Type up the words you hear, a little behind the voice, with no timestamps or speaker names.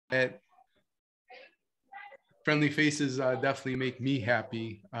that friendly faces definitely make me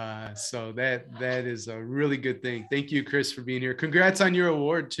happy. So that is a really good thing. Thank you, Chris, for being here. Congrats on your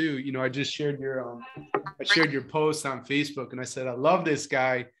award too. You know, I just shared your post on Facebook, and I said I love this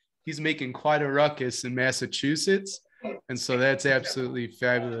guy. He's making quite a ruckus in Massachusetts, and so that's absolutely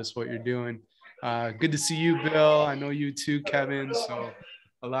fabulous what you're doing. Good to see you, Bill. I know you too, Kevin. So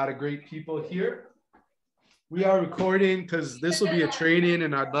a lot of great people here. We are recording because this will be a training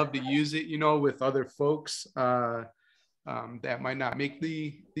and I'd love to use it, you know, with other folks that might not make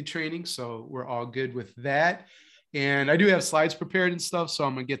the training. So we're all good with that. And I do have slides prepared and stuff, so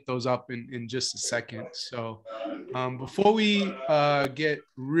I'm gonna get those up in just a second. So before we get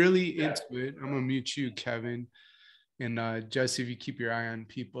really into it, I'm gonna mute you, Kevin. And Jesse, if you keep your eye on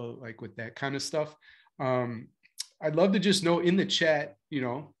people like with that kind of stuff. I'd love to just know in the chat, you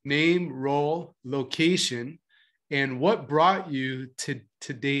know, name, role, location, and what brought you to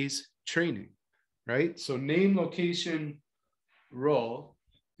today's training, right? So name, location, role,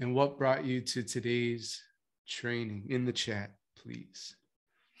 and what brought you to today's training in the chat, please.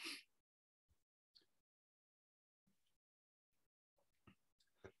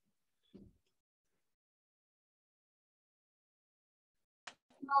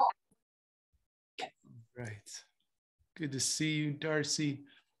 Right. Good to see you, Darcy.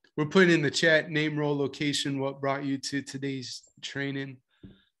 We're putting in the chat name, role, location, what brought you to today's training.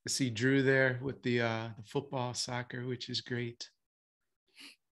 I see Drew there with the football, soccer, which is great.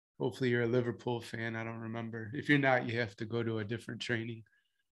 Hopefully you're a Liverpool fan. I don't remember. If you're not, you have to go to a different training.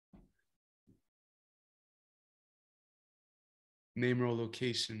 Name, role,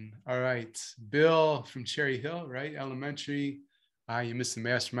 location. All right. Bill from Cherry Hill, right? Elementary. You missed the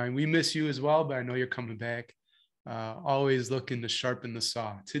mastermind. We miss you as well, but I know you're coming back. Always looking to sharpen the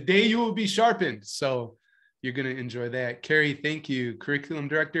saw. Today you will be sharpened. So you're going to enjoy that. Carrie, thank you. Curriculum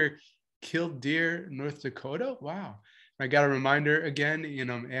Director, Killdeer, North Dakota. Wow. I got a reminder again,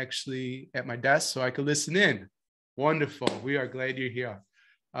 and I'm actually at my desk so I could listen in. Wonderful. We are glad you're here.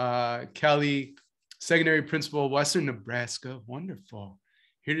 Kelly, Secondary Principal, Western Nebraska. Wonderful.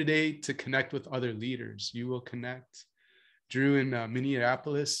 Here today to connect with other leaders. You will connect. Drew in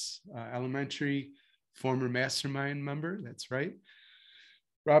Minneapolis Elementary, former mastermind member. That's right.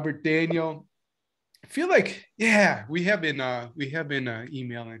 Robert Daniel. I feel like, yeah, we have been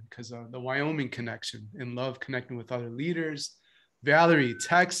emailing because of the Wyoming connection and love connecting with other leaders. Valerie,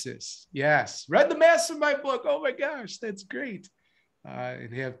 Texas. Yes. Read the mastermind book. Oh my gosh, that's great.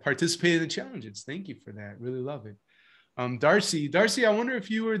 And have participated in the challenges. Thank you for that. Really love it. Darcy, I wonder if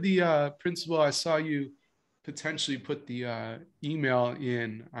you were the principal. I saw you potentially put the email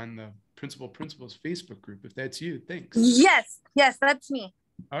in on the principal's Facebook group. If that's you, thanks. Yes, that's me.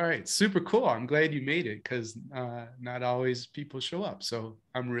 All right, super cool. I'm glad you made it because not always people show up. So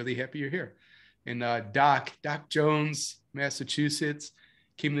I'm really happy you're here. And Doc Jones, Massachusetts,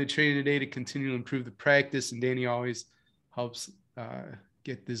 came to the training today to continue to improve the practice. And Danny always helps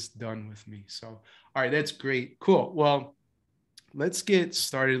get this done with me. So, all right, that's great. Cool. Well, let's get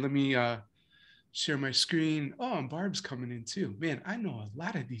started. Let me share my screen. Oh, and Barb's coming in too. Man, I know a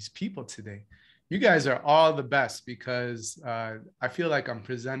lot of these people today. You guys are all the best because I feel like I'm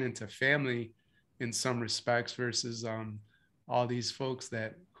presenting to family in some respects versus all these folks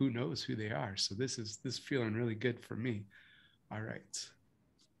that who knows who they are. So this is feeling really good for me. All right.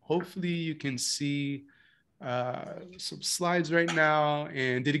 Hopefully you can see some slides right now.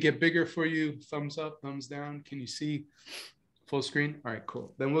 And did it get bigger for you? Thumbs up, thumbs down. Can you see? Full screen? All right,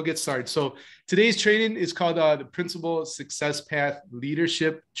 cool. Then we'll get started. So today's training is called the Principal Success Path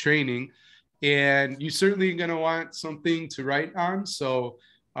Leadership Training. And you're certainly going to want something to write on. So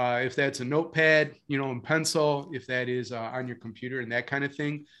if that's a notepad, you know, and pencil, if that is on your computer and that kind of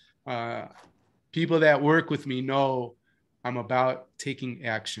thing, people that work with me know I'm about taking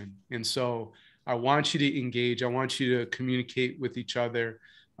action. And so I want you to engage. I want you to communicate with each other.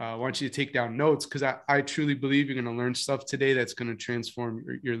 I want you to take down notes because I truly believe you're going to learn stuff today that's going to transform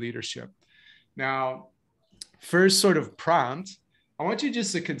your leadership. Now, first sort of prompt, I want you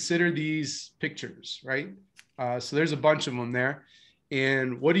just to consider these pictures, right? So there's a bunch of them there.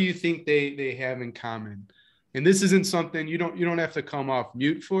 And what do you think they have in common? And this isn't something you don't have to come off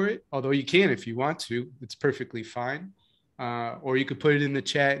mute for it, although you can if you want to. It's perfectly fine. Or you could put it in the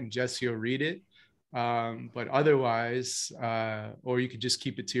chat and Jesse will read it. But otherwise, or you could just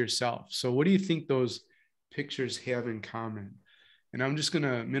keep it to yourself. So what do you think those pictures have in common? And I'm just going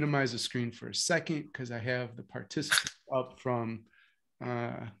to minimize the screen for a second because I have the participants up from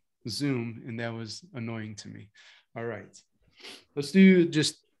Zoom, and that was annoying to me. All right. Let's do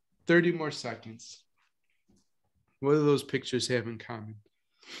just 30 more seconds. What do those pictures have in common?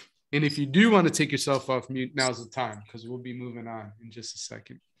 And if you do want to take yourself off mute, now's the time, because we'll be moving on in just a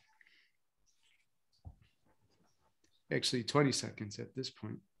second. Actually, 20 seconds at this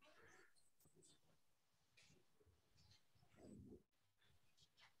point.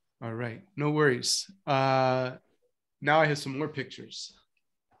 All right, no worries. Now I have some more pictures.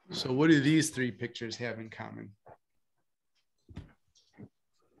 So what do these three pictures have in common?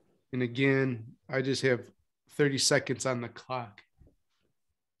 And again, I just have 30 seconds on the clock.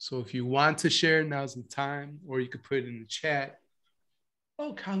 So if you want to share, now's the time, or you could put it in the chat.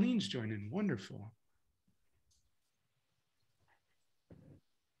 Oh, Colleen's joining. Wonderful.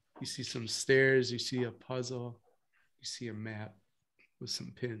 You see some stairs, you see a puzzle, you see a map with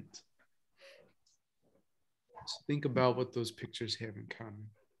some pins. So think about what those pictures have in common.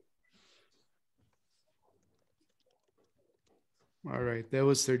 All right, that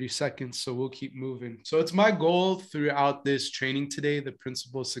was 30 seconds, so we'll keep moving. So it's my goal throughout this training today, the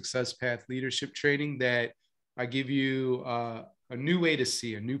Principal Success Path Leadership Training, that I give you a new way to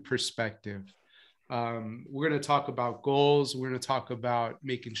see, a new perspective. We're going to talk about goals. We're going to talk about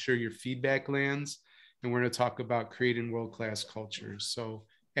making sure your feedback lands, and we're going to talk about creating world-class cultures. So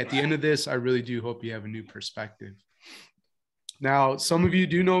at the end of this, I really do hope you have a new perspective. Now, some of you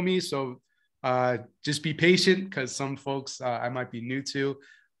do know me, so just be patient, because some folks I might be new to.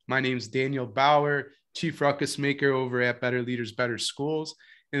 My name is Daniel Bauer, Chief Ruckus Maker over at Better Leaders, Better Schools.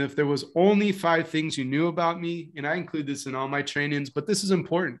 And if there was only 5 things you knew about me, and I include this in all my trainings, but this is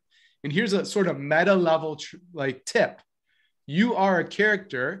important. And here's a sort of meta level tip. You are a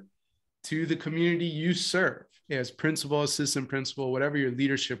character to the community you serve as principal, assistant principal, whatever your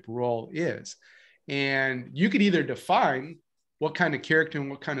leadership role is. And you could either define what kind of character and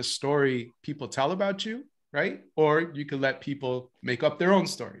what kind of story people tell about you, right? Or you could let people make up their own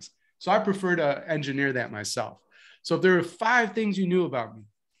stories. So I prefer to engineer that myself. So if there are 5 things you knew about me,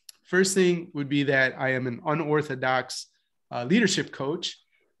 first thing would be that I am an unorthodox leadership coach.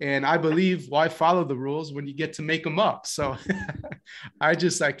 And I believe, well, I follow the rules when you get to make them up. So I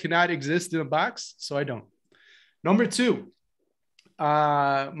cannot exist in a box, so I don't. Number 2,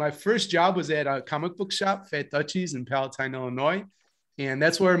 my first job was at a comic book shop, Fat Dutchies in Palatine, Illinois. And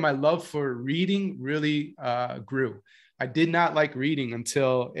that's where my love for reading really grew. I did not like reading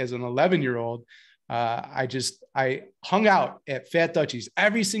until, as an 11-year-old, I hung out at Fat Dutchies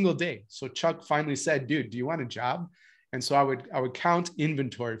every single day. So Chuck finally said, dude, do you want a job? And so I would count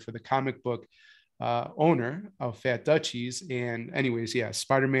inventory for the comic book owner of Fat Dutchies. And anyways, yeah,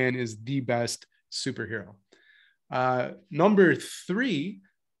 Spider-Man is the best superhero. Number 3,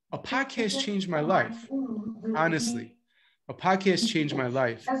 a podcast changed my life. Honestly, a podcast changed my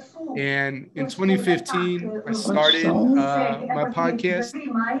life. And in 2015, I started my podcast.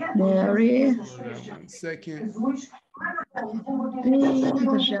 Mary. Hold on 1 second.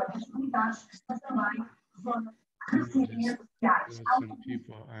 Some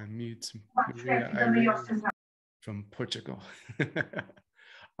people on mute. Maria from Portugal.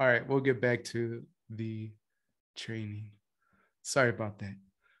 All right, we'll get back to the training. Sorry about that.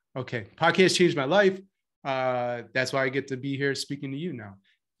 Okay, podcast changed my life. That's why I get to be here speaking to you now.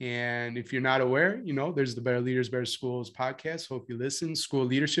 And if you're not aware, there's the Better Leaders, Better Schools podcast. Hope you listen. School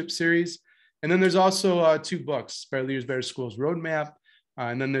Leadership Series. And then there's also 2 books, Better Leaders, Better Schools Roadmap.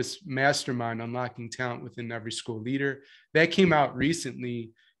 And then this Mastermind, Unlocking Talent Within Every School Leader. That came out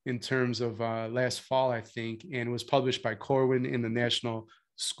recently in terms of last fall, I think, and was published by Corwin in the National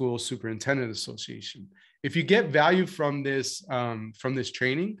School Superintendent Association. If you get value from this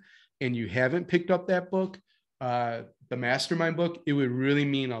training and you haven't picked up that book, the Mastermind book, it would really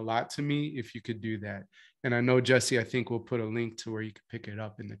mean a lot to me if you could do that. And I know, Jesse, I think we'll put a link to where you can pick it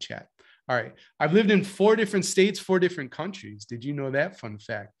up in the chat. All right. I've lived in 4 different states, 4 different countries. Did you know that? Fun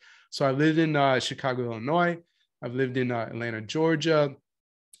fact. So I lived in Chicago, Illinois. I've lived in Atlanta, Georgia,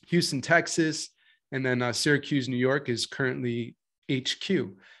 Houston, Texas, and then Syracuse, New York is currently HQ.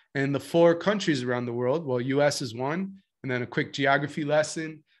 And the 4 countries around the world, well, US is one, and then a quick geography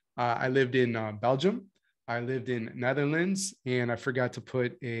lesson. I lived in Belgium. I lived in Netherlands, and I forgot to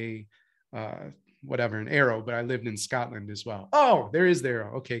put an arrow, but I lived in Scotland as well. Oh, there is the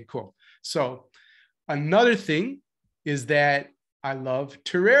arrow. Okay, cool. So another thing is that I love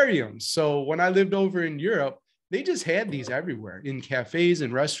terrariums. So when I lived over in Europe, they just had these everywhere in cafes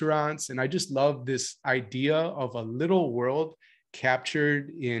and restaurants. And I just love this idea of a little world captured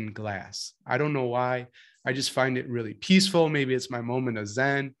in glass. I don't know why. I just find it really peaceful. Maybe it's my moment of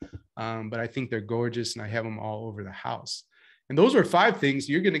Zen, but I think they're gorgeous and I have them all over the house. And those were 5 things.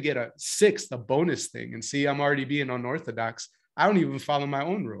 You're going to get a 6th, a bonus thing. And see, I'm already being unorthodox. I don't even follow my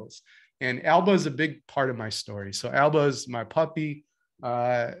own rules. And Alba is a big part of my story. So Alba is my puppy.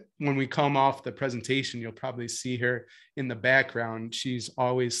 When we come off the presentation, you'll probably see her in the background. She's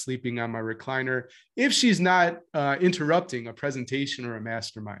always sleeping on my recliner if she's not interrupting a presentation or a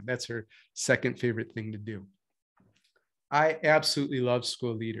mastermind. That's her second favorite thing to do. I absolutely love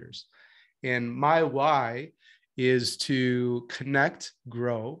school leaders. And my why is to connect,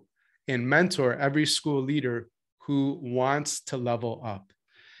 grow, and mentor every school leader who wants to level up.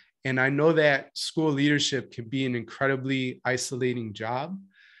 And I know that school leadership can be an incredibly isolating job.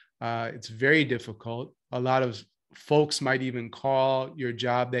 It's very difficult. A lot of folks might even call your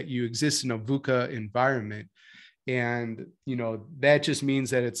job that you exist in a VUCA environment. And, you know, that just means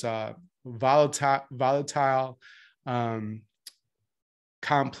that it's a volatile,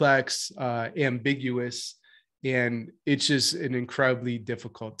 complex, ambiguous, and it's just an incredibly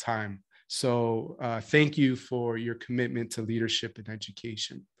difficult time. So thank you for your commitment to leadership and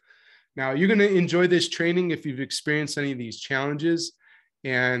education. Now, you're going to enjoy this training if you've experienced any of these challenges.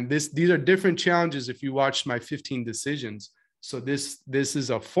 And these are different challenges if you watched my 15 decisions. So this is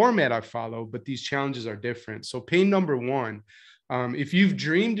a format I follow, but these challenges are different. So pain number one, if you've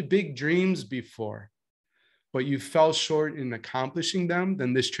dreamed big dreams before, but you fell short in accomplishing them,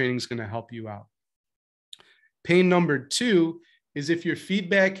 then this training is going to help you out. Pain number two is if your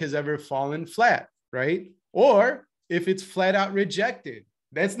feedback has ever fallen flat, right? Or if it's flat out rejected.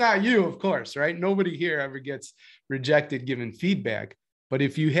 That's not you, of course, right? Nobody here ever gets rejected given feedback. But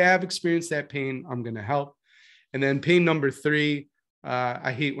if you have experienced that pain, I'm going to help. And then pain number three,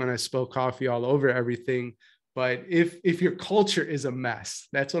 I hate when I spill coffee all over everything. But if your culture is a mess,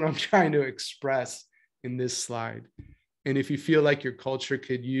 that's what I'm trying to express in this slide. And if you feel like your culture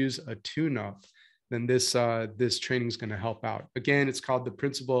could use a tune-up, then this training is going to help out. Again, it's called the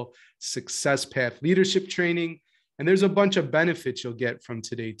Principal Success Path Leadership Training. And there's a bunch of benefits you'll get from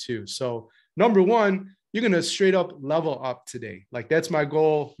today too. So number one, you're going to straight up level up today. Like that's my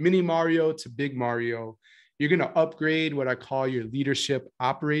goal, mini Mario to big Mario. You're going to upgrade what I call your leadership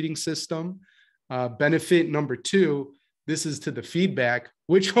operating system. Benefit number two, this is to the feedback.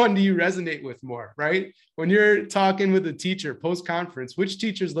 Which one do you resonate with more, right? When you're talking with a teacher post-conference, which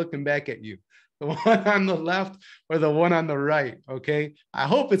teacher's looking back at you? The one on the left or the one on the right, okay? I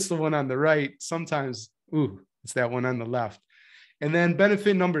hope it's the one on the right. Sometimes, it's that one on the left. And then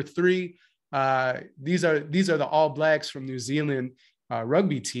benefit number three, these are the All Blacks from New Zealand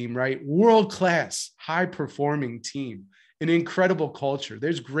rugby team, right? World-class, high-performing team, an incredible culture.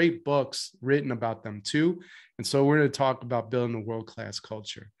 There's great books written about them too. And so we're going to talk about building a world-class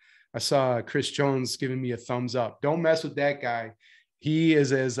culture. I saw Chris Jones giving me a thumbs up. Don't mess with that guy. He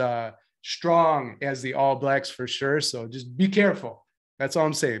is as strong as the All Blacks for sure. So just be careful. That's all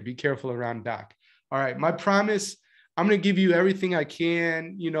I'm saying. Be careful around Doc. All right, my promise, I'm going to give you everything I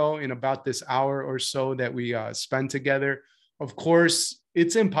can, you know, in about this hour or so that we spend together. Of course,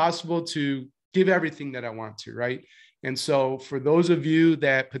 it's impossible to give everything that I want to, right? And so for those of you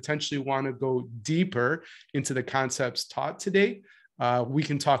that potentially want to go deeper into the concepts taught today, we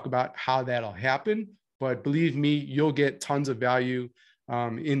can talk about how that'll happen. But believe me, you'll get tons of value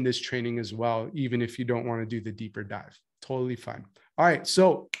in this training as well, even if you don't want to do the deeper dive. Totally fine. All right,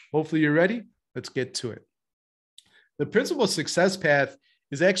 so hopefully you're ready. Let's get to it. The Principal Success Path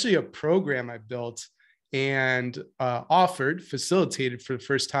is actually a program I built and facilitated for the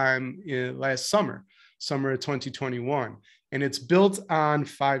first time last summer of 2021. And it's built on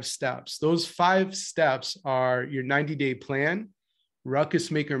 5 steps. Those 5 steps are your 90-day plan, ruckus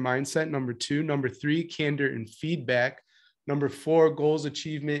maker mindset, number 2, number 3, candor and feedback, number 4, goals,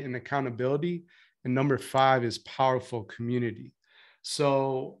 achievement, and accountability, and number 5 is powerful community.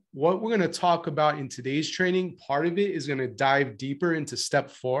 So what we're going to talk about in today's training, part of it is going to dive deeper into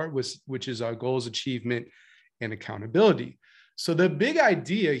step 4, which is our goals, achievement, and accountability. So the big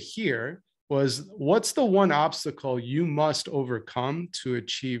idea here was, what's the one obstacle you must overcome to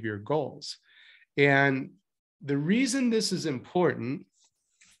achieve your goals? And the reason this is important,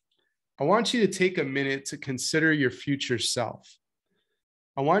 I want you to take a minute to consider your future self.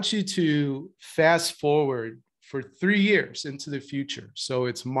 I want you to fast forward for 3 years into the future. So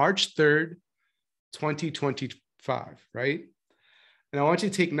it's March 3rd, 2025, right? And I want you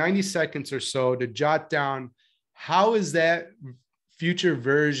to take 90 seconds or so to jot down, how is that future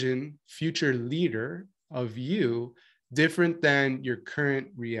version, future leader of you different than your current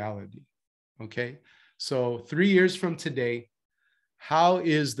reality? Okay. So 3 years from today, how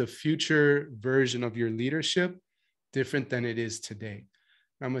is the future version of your leadership different than it is today?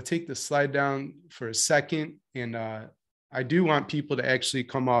 I'm going to take the slide down for a second. And I do want people to actually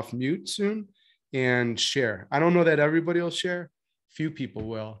come off mute soon and share. I don't know that everybody will share. Few people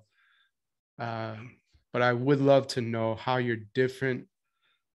will. But I would love to know how you're different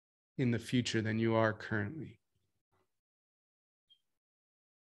in the future than you are currently?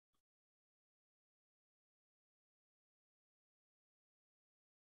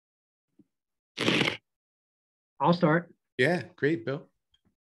 I'll start. Yeah, great, Bill.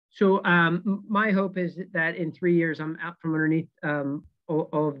 So my hope is that in 3 years, I'm out from underneath all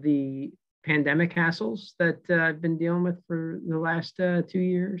of the pandemic hassles that I've been dealing with for the last 2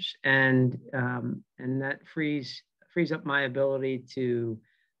 years, and that frees up my ability to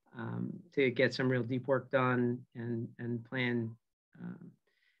get some real deep work done and plan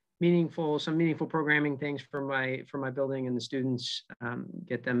some meaningful programming things for my building and the students,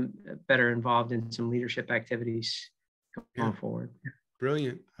 get them better involved in some leadership activities going forward.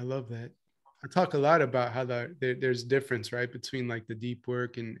 Brilliant. I love that. I talk a lot about how there's difference, right, between like the deep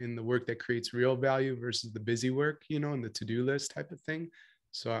work and the work that creates real value versus the busy work, and the to-do list type of thing.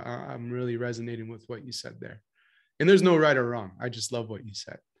 So I'm really resonating with what you said there. And there's no right or wrong. I just love what you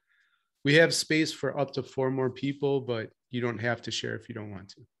said. We have space for up to 4 more people, but you don't have to share if you don't want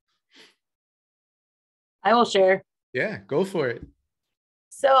to. I will share. Yeah, go for it.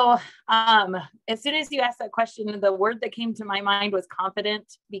 So as soon as you asked that question, the word that came to my mind was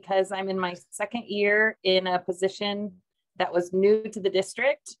confident, because I'm in my 2nd year in a position that was new to the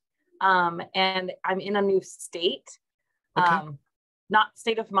district. And I'm in a new state, Okay. not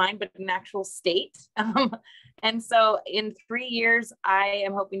state of mind, but an actual state. And so in 3 years, I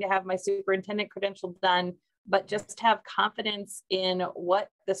am hoping to have my superintendent credential done, but just have confidence in what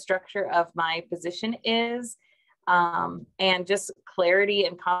the structure of my position is. And just clarity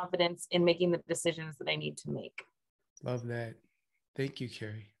and confidence in making the decisions that I need to make. Love that. Thank you,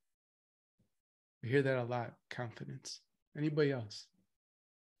 Carrie. I hear that a lot. Confidence. Anybody else?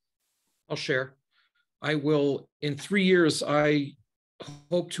 I'll share. I will, in 3 years, I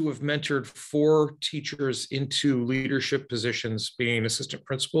hope to have mentored 4 teachers into leadership positions, being assistant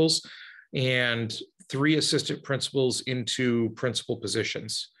principals, and 3 assistant principals into principal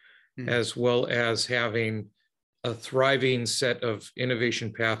positions, as well as having a thriving set of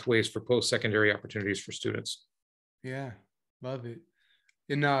innovation pathways for post-secondary opportunities for students. Yeah, love it.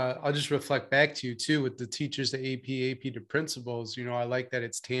 And I'll just reflect back to you too with the teachers, the AP to principals. I like that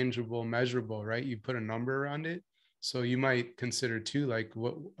it's tangible, measurable, right? You put a number around it. So you might consider too, like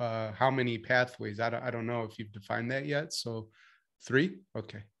how many pathways? I don't know if you've defined that yet. So 3?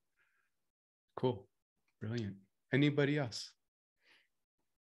 Okay, cool, brilliant. Anybody else?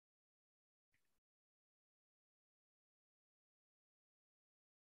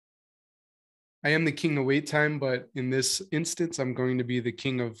 I am the king of wait time, but in this instance, I'm going to be the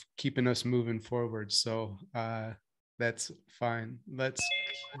king of keeping us moving forward. So that's fine. Let's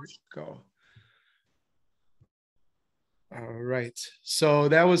go. All right. So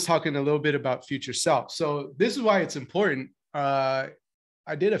that was talking a little bit about future self. So this is why it's important. I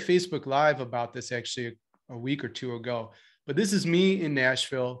did a Facebook Live about this actually a week or 2 ago, but this is me in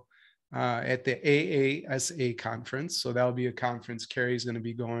Nashville at the AASA conference. So that'll be a conference Carrie's going to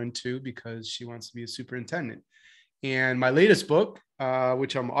be going to because she wants to be a superintendent. And my latest book,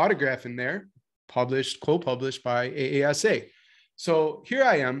 which I'm autographing there, co-published by AASA. So here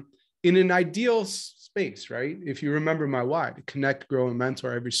I am in an ideal space, right? If you remember my why, to connect, grow, and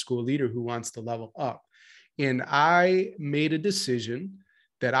mentor every school leader who wants to level up. And I made a decision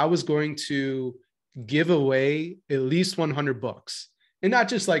that I was going to give away at least 100 books. And not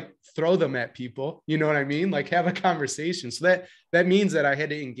just like throw them at people, you know what I mean? Like have a conversation. So that means that I had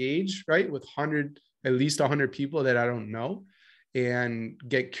to engage, right, with at least 100 people that I don't know, and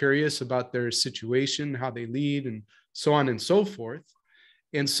get curious about their situation, how they lead, and so on and so forth.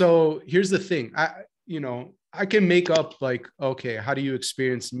 And so here's the thing, I can make up like, okay, how do you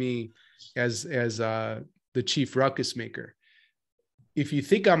experience me as the chief ruckus maker? If you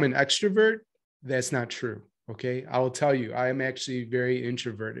think I'm an extrovert, that's not true. Okay. I will tell you, I am actually very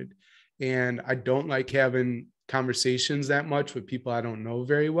introverted, and I don't like having conversations that much with people I don't know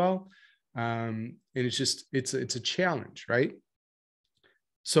very well. And it's a challenge, right?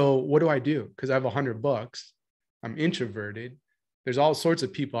 So what do I do? Because I have 100 books. I'm introverted. There's all sorts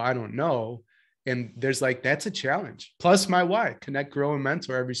of people I don't know. And that's a challenge. Plus my why, connect, grow, and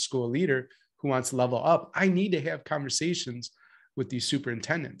mentor every school leader who wants to level up. I need to have conversations with these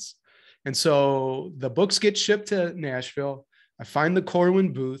superintendents. And so the books get shipped to Nashville. I find the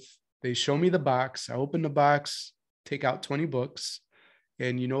Corwin booth. They show me the box. I open the box, take out 20 books.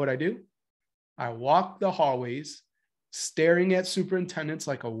 And you know what I do? I walk the hallways, staring at superintendents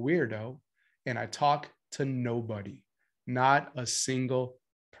like a weirdo, and I talk to nobody, not a single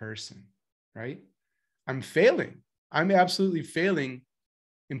person, right? I'm failing. I'm absolutely failing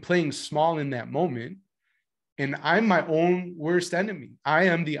in playing small in that moment. And I'm my own worst enemy. I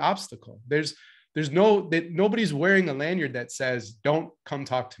am the obstacle. Nobody's wearing a lanyard that says, don't come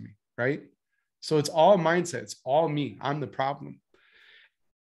talk to me, right? So it's all mindset. It's all me. I'm the problem.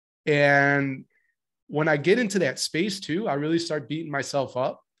 And when I get into that space too, I really start beating myself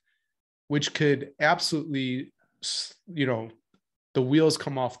up, which could absolutely, the wheels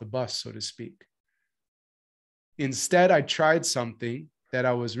come off the bus, so to speak. Instead, I tried something that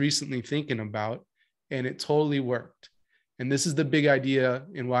I was recently thinking about, and it totally worked. And this is the big idea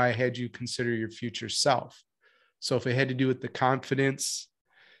and why I had you consider your future self. So if it had to do with the confidence,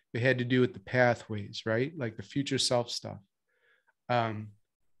 it had to do with the pathways, right? Like the future self stuff.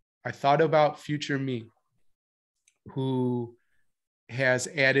 I thought about future me, who has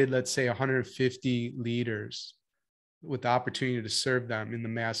added, let's say, 150 leaders with the opportunity to serve them in the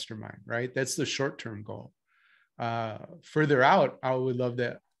mastermind, right? That's the short-term goal. Further out, I would love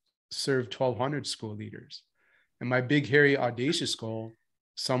to serve 1,200 school leaders. And my big, hairy, audacious goal,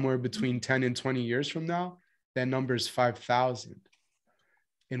 somewhere between 10 and 20 years from now, that number is 5,000.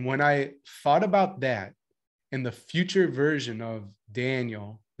 And when I thought about that and the future version of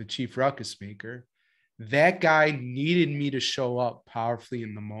Daniel, the chief ruckus maker, that guy needed me to show up powerfully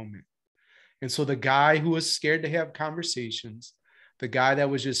in the moment. And so the guy who was scared to have conversations, the guy that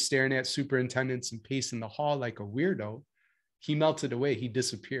was just staring at superintendents and pacing the hall like a weirdo, he melted away. He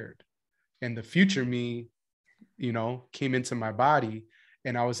disappeared. And the future me, came into my body,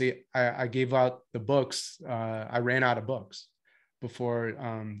 and I gave out the books. I ran out of books before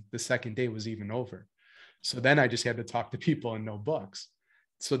the second day was even over. So then I just had to talk to people and know books.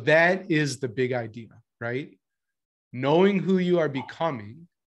 So that is the big idea, right? Knowing who you are becoming,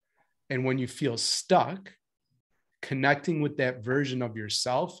 and when you feel stuck, connecting with that version of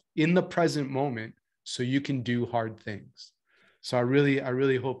yourself in the present moment so you can do hard things. So I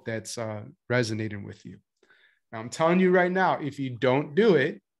really hope that's resonating with you. Now, I'm telling you right now, if you don't do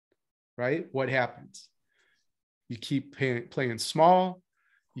it, right, what happens? You keep playing small.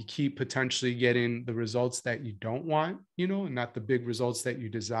 You keep potentially getting the results that you don't want, and not the big results that you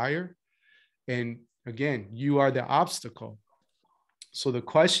desire. And again, you are the obstacle. So the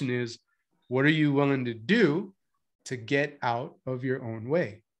question is, what are you willing to do to get out of your own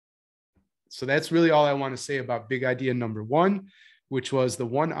way? So that's really all I want to say about big idea number one, which was the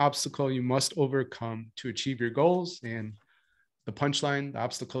one obstacle you must overcome to achieve your goals. And the punchline, the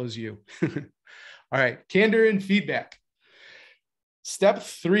obstacle is you. All right, candor and feedback. Step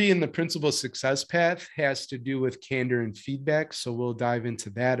 3 in the principal success path has to do with candor and feedback. So we'll dive into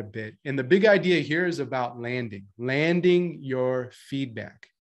that a bit. And the big idea here is about landing your feedback.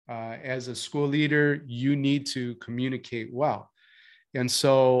 As a school leader, you need to communicate well. And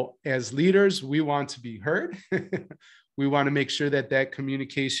so as leaders, we want to be heard. We want to make sure that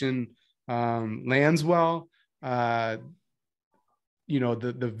communication lands well. The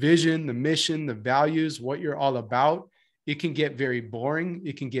vision, the mission, the values, what you're all about. It can get very boring.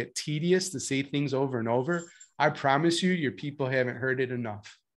 It can get tedious to say things over and over. I promise you, your people haven't heard it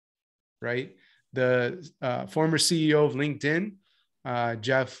enough, right? The former CEO of LinkedIn,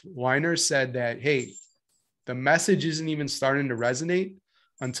 Jeff Weiner, said that, hey, the message isn't even starting to resonate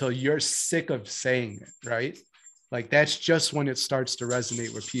until you're sick of saying it, right? Like that's just when it starts to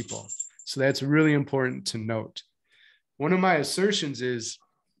resonate with people. So that's really important to note. One of my assertions is,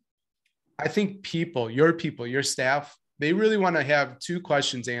 I think your staff, they really want to have 2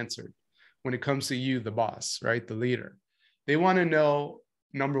 questions answered when it comes to you, the boss, right? The leader. They want to know,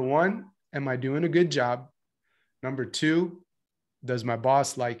 number 1, am I doing a good job? Number 2, does my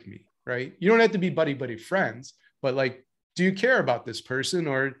boss like me, right? You don't have to be buddy friends, but like, do you care about this person,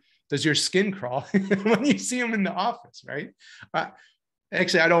 or does your skin crawl when you see them in the office, right?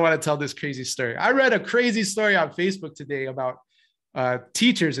 Actually, I don't want to tell this crazy story. I read a crazy story on Facebook today about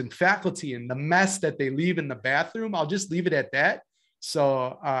teachers and faculty and the mess that they leave in the bathroom. I'll just leave it at that.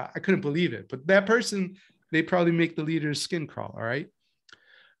 So I couldn't believe it. But that person, they probably make the leader's skin crawl, all right?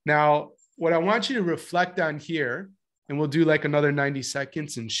 Now, what I want you to reflect on here, and we'll do like another 90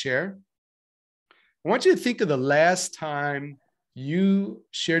 seconds and share. I want you to think of the last time you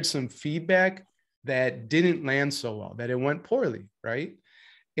shared some feedback that didn't land so well, that it went poorly, right?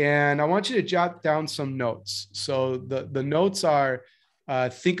 And I want you to jot down some notes. So the notes are,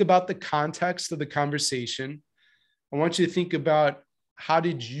 think about the context of the conversation. I want you to think about, how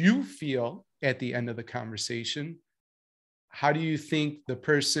did you feel at the end of the conversation? How do you think the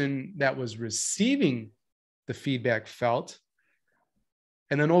person that was receiving the feedback felt?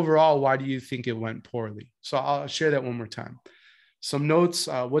 And then overall, why do you think it went poorly? So I'll share that one more time. Some notes,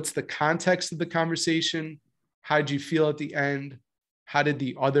 what's the context of the conversation? How did you feel at the end? How did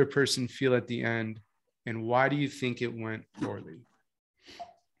the other person feel at the end? and why do you think it went poorly?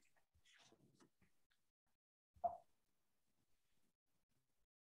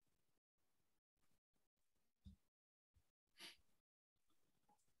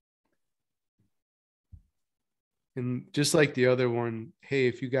 And just like the other one, hey,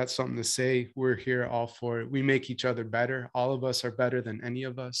 if you got something to say, we're here all for it. We make each other better. All of us are better than any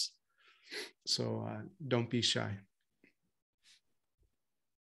of us. So don't be shy.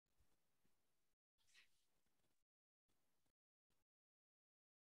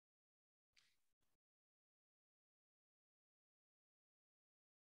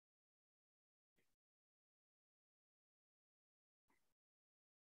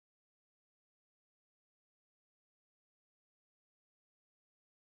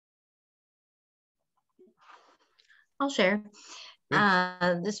 I'll share.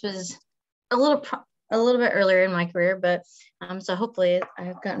 This was a little bit earlier in my career, but so hopefully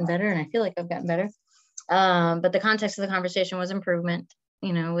I've gotten better, and I feel like I've gotten better. But the context of the conversation was improvement,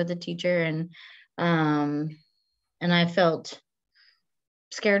 with the teacher, and I felt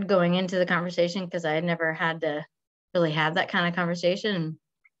scared going into the conversation because I had never had to really have that kind of conversation.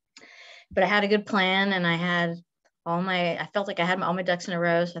 But I had a good plan, and I felt like I had all my ducks in a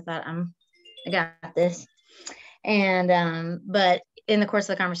row. So I thought, I got this. And but in the course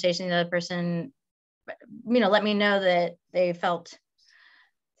of the conversation, the other person, let me know that they felt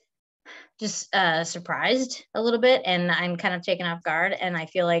just surprised a little bit, and I'm kind of taken off guard. And I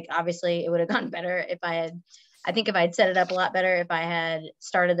feel like obviously it would have gone better if I had set it up a lot better if I had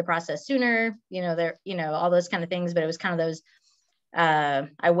started the process sooner, all those kind of things. But it was kind of those,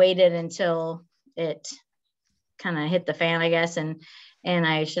 I waited until it kind of hit the fan, I guess. And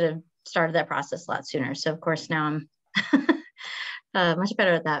I should have started that process a lot sooner. So of course now I'm much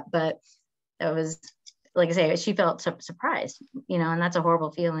better at that. But it was, like I say, she felt surprised, and that's a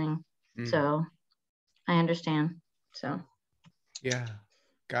horrible feeling. So I understand. So. Yeah,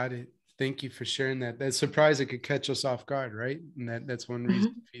 got it. Thank you for sharing that. That surprise, it could catch us off guard, right? And that's one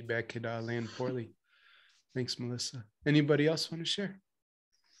reason feedback could land poorly. Thanks, Melissa. Anybody else want to share?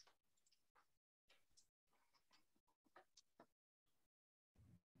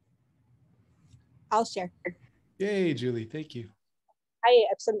 I'll share. Yay, Julie. Thank you. I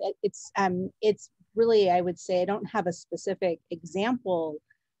have some, it's really, I would say I don't have a specific example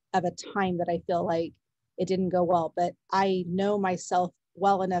of a time that I feel like it didn't go well, but I know myself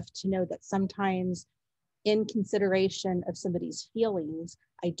well enough to know that sometimes in consideration of somebody's feelings,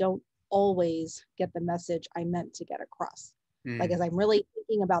 I don't always get the message I meant to get across. Like, as I'm really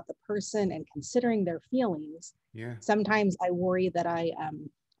thinking about the person and considering their feelings, sometimes I worry that I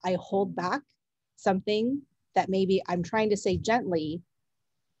hold back something that maybe I'm trying to say gently,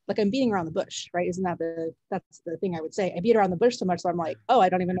 like I'm beating around the bush, right? Isn't that that's the thing I would say? I beat around the bush so much, so I'm like, oh, I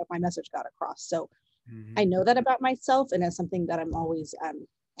don't even know if my message got across. So I know that about myself, and it's something that I'm always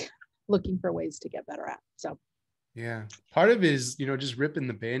looking for ways to get better at. So yeah, part of it is, just ripping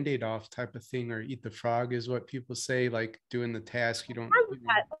the Band-Aid off type of thing, or eat the frog is what people say, like doing the task. You don't. Oh,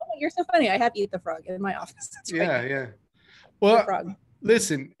 you're so funny. I have eat the frog in my office. That's right. Yeah. Well,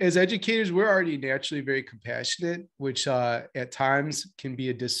 listen, as educators, we're already naturally very compassionate, which at times can be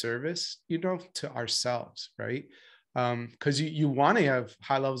a disservice, to ourselves, right? Because you want to have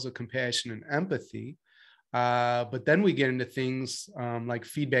high levels of compassion and empathy. But then we get into things like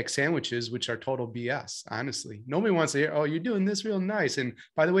feedback sandwiches, which are total BS, honestly. Nobody wants to hear, oh, you're doing this real nice. And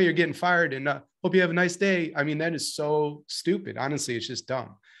by the way, you're getting fired, and hope you have a nice day. I mean, that is so stupid. Honestly, it's just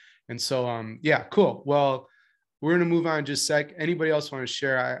dumb. And so, yeah, cool. Well, we're going to move on in just a sec. Anybody else want to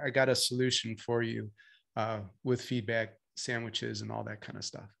share? I got a solution for you with feedback sandwiches and all that kind of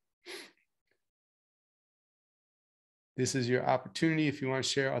stuff. This is your opportunity if you want to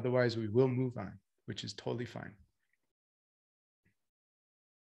share. Otherwise, we will move on, which is totally fine.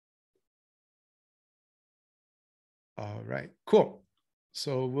 All right, cool.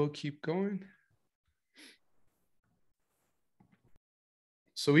 So we'll keep going.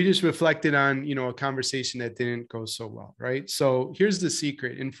 So we just reflected on, a conversation that didn't go so well, right? So here's the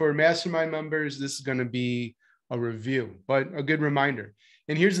secret. And for mastermind members, this is going to be a review, but a good reminder.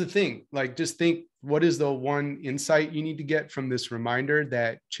 And here's the thing, like, just think, what is the one insight you need to get from this reminder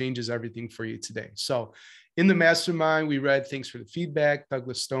that changes everything for you today? So in the mastermind, we read Thanks for the Feedback,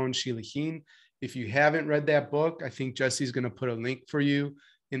 Douglas Stone, Sheila Heen. If you haven't read that book, I think Jesse's going to put a link for you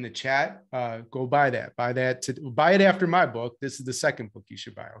in the chat. Go buy that. Buy it after my book. This is the second book you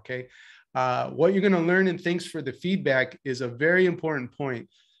should buy. Okay. What you're going to learn in Thanks for the Feedback is a very important point,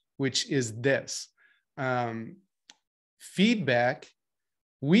 which is this. Feedback,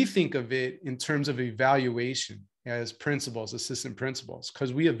 we think of it in terms of evaluation as principals, assistant principals,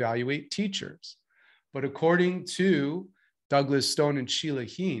 because we evaluate teachers. But according to Douglas Stone and Sheila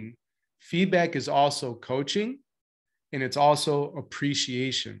Heen, feedback is also coaching, and it's also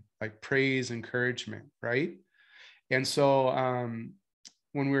appreciation, like praise, encouragement, right? And so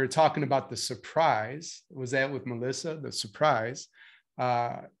when we were talking about the surprise, was that with Melissa, the surprise?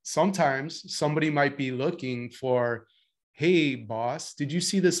 Sometimes somebody might be looking for, hey, boss, did you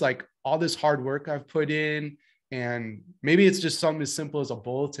see this, like all this hard work I've put in? And maybe it's just something as simple as a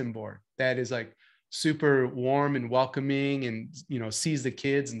bulletin board that is like super warm and welcoming and, you know, sees the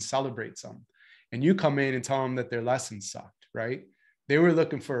kids and celebrates them. And you come in and tell them that their lesson sucked, right? They were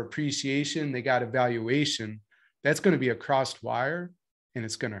looking for appreciation. They got evaluation. That's going to be a crossed wire and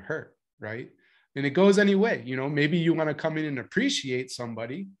it's going to hurt, right? And it goes any way. You know, maybe you want to come in and appreciate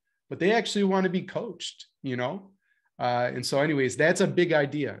somebody, but they actually want to be coached, you know? And so anyways, that's a big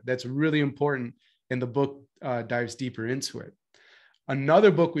idea. That's really important. And the book dives deeper into it.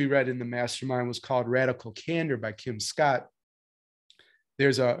 Another book we read in the mastermind was called Radical Candor by Kim Scott.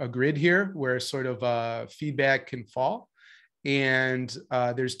 There's a grid here where sort of feedback can fall. And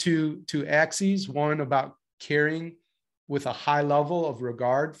there's two axes, one about caring with a high level of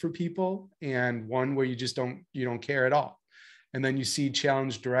regard for people, and one where you just don't care at all. And then you see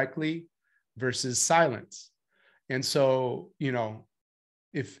challenge directly versus silence. And so, you know,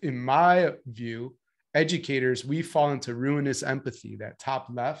 if in my view, educators, we fall into ruinous empathy, that top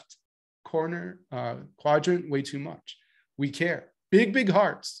left corner quadrant, way too much. We care. Big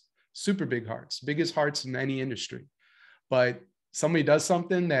hearts, super big hearts, biggest hearts in any industry. But somebody does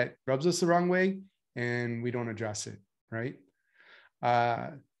something that rubs us the wrong way and we don't address it, right?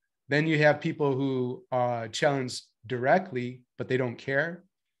 Then you have people who challenge directly, but they don't care.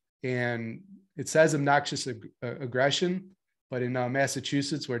 And it says obnoxious aggression, but in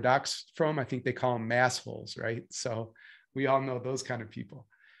Massachusetts, where Doc's from, I think they call them massholes, right? So we all know those kind of people.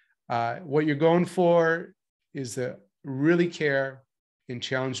 What you're going for is to really care and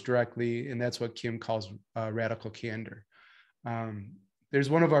challenge directly, and that's what Kim calls radical candor. There's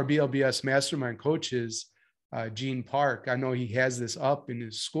one of our BLBS mastermind coaches, Gene Park. I know he has this up in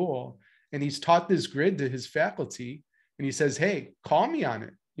his school, and he's taught this grid to his faculty, and he says, hey, call me on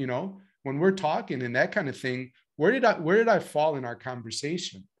it. You know, when we're talking and that kind of thing, where did I fall in our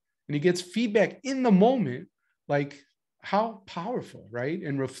conversation? And he gets feedback in the moment, like how powerful, right?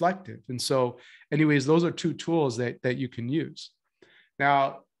 And reflective. And so anyways, those are two tools that you can use.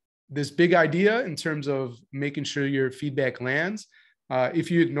 Now, this big idea in terms of making sure your feedback lands,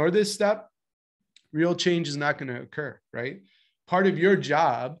 if you ignore this step, real change is not going to occur, right? Part of your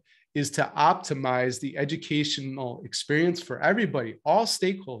job is to optimize the educational experience for everybody, all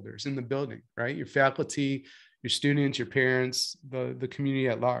stakeholders in the building, right? Your faculty, your students, your parents, the community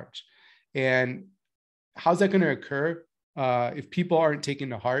at large. And how's that going to occur if people aren't taking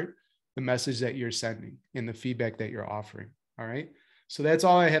to heart the message that you're sending and the feedback that you're offering, all right? So that's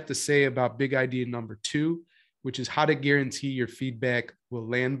all I have to say about big idea number 2, which is how to guarantee your feedback will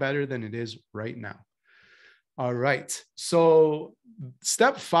land better than it is right now. All right. So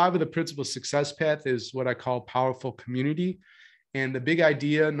step 5 of the principal success path is what I call powerful community. And the big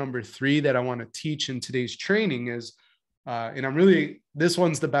idea number 3 that I want to teach in today's training is, and this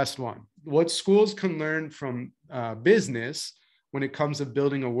one's the best one. What schools can learn from business when it comes to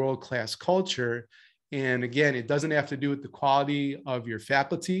building a world-class culture. And again, it doesn't have to do with the quality of your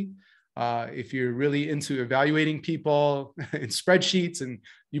faculty. If you're really into evaluating people in spreadsheets, and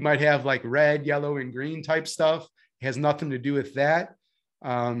you might have like red, yellow, and green type stuff, it has nothing to do with that.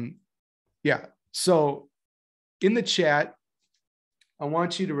 Yeah. So in the chat, I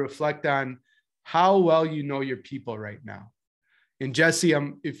want you to reflect on how well you know your people right now. And Jesse,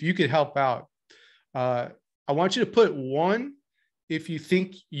 if you could help out, I want you to put 1 if you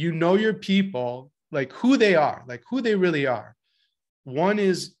think you know your people, like who they are, like who they really are. 1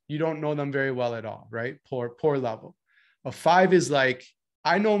 is you don't know them very well at all, right? Poor level. A 5 is like,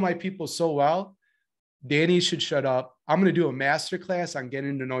 I know my people so well, Danny should shut up. I'm going to do a masterclass on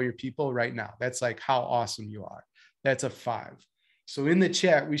getting to know your people right now. That's like how awesome you are. That's a 5. So in the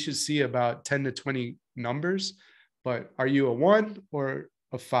chat, we should see about 10 to 20 numbers, but are you a 1 or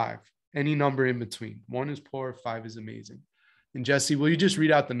a 5? Any number in between. 1 is poor, 5 is amazing. And Jesse, will you just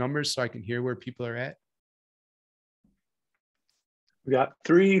read out the numbers so I can hear where people are at? We got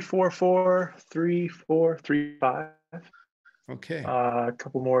 3, 4, 4, 3, 4, 3, 5. Okay. A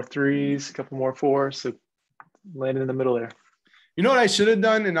couple more 3s, a couple more 4s. So landing in the middle there. You know what I should have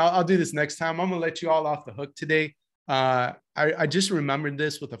done, and I'll do this next time. I'm gonna let you all off the hook today. I just remembered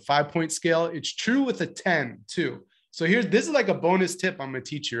this with a 5-point scale. It's true with a 10 too. So this is like a bonus tip I'm gonna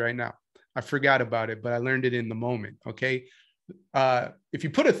teach you right now. I forgot about it, but I learned it in the moment. Okay. if you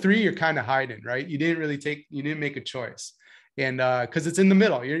put a 3, you're kind of hiding, right? You didn't make a choice. And because it's in the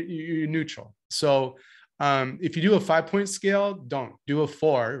middle, you're neutral. So if you do a 5-point scale, don't do a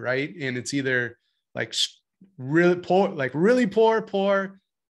 4, right? And it's either like really poor,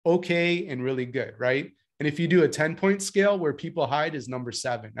 okay, and really good, right? And if you do a 10-point scale, where people hide is number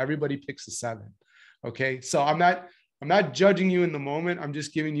 7. Everybody picks a 7. Okay. So I'm not judging you in the moment. I'm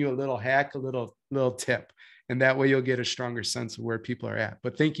just giving you a little hack, a little tip. And that way you'll get a stronger sense of where people are at.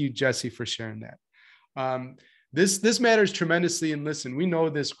 But thank you, Jesse, for sharing that. This matters tremendously. And listen, we know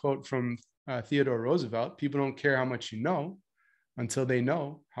this quote from Theodore Roosevelt: people don't care how much you know until they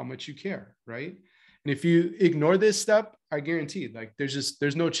know how much you care, right? And if you ignore this step, I guarantee, like,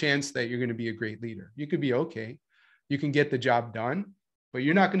 there's no chance that you're going to be a great leader. You could be okay, you can get the job done, but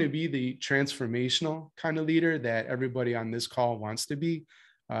you're not going to be the transformational kind of leader that everybody on this call wants to be.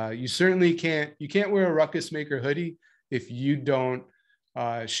 You certainly can't wear a ruckus maker hoodie if you don't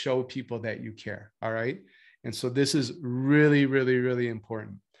show people that you care. All right. And so this is really, really, really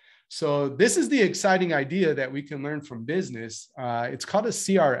important. So this is the exciting idea that we can learn from business. It's called a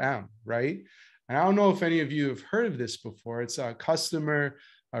CRM, right? And I don't know if any of you have heard of this before. It's a customer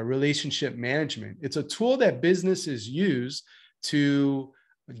relationship management. It's a tool that businesses use to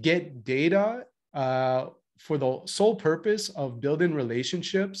get data for the sole purpose of building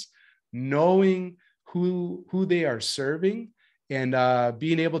relationships, knowing who they are serving, and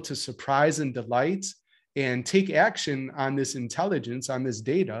being able to surprise and delight and take action on this intelligence, on this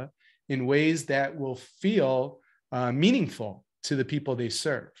data, in ways that will feel meaningful to the people they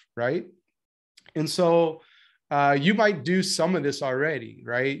serve, right? And so you might do some of this already,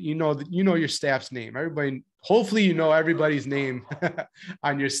 right? You know your staff's name. Everybody, hopefully you know everybody's name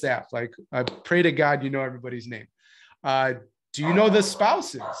on your staff. Like, I pray to God you know everybody's name. Do you know the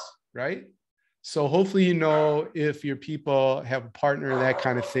spouses, right? So hopefully you know if your people have a partner, that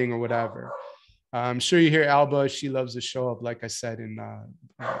kind of thing, or whatever. I'm sure you hear Alba. She loves to show up, like I said, in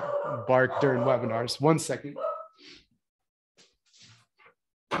bark during webinars. 1 second.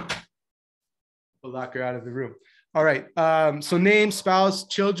 We'll lock her out of the room. All right. So name, spouse,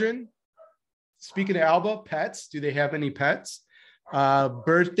 children. Speaking of Alba, pets. Do they have any pets?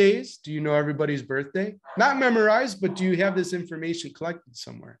 Birthdays. Do you know everybody's birthday? Not memorized, but do you have this information collected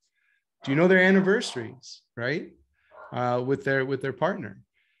somewhere? Do you know their anniversaries, right? With their partner.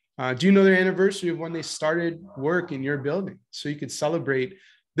 Do you know their anniversary of when they started work in your building? So you could celebrate.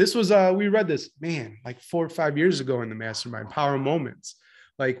 This was, we read this, man, like 4 or 5 years ago in the mastermind, Power Moments.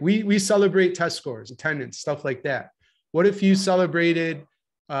 Like we celebrate test scores, attendance, stuff like that. What if you celebrated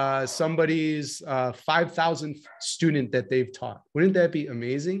somebody's 5,000 student that they've taught? Wouldn't that be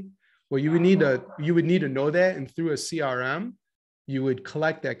amazing? Well, you would need to know that, and through a CRM, you would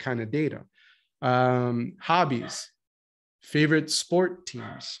collect that kind of data. Hobbies, favorite sport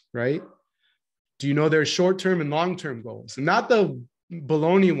teams, right? Do you know their short-term and long-term goals? And not the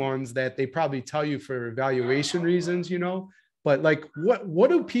baloney ones that they probably tell you for evaluation reasons, but like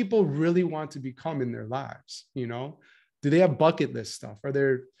what do people really want to become in their lives? Do they have bucket list stuff? Are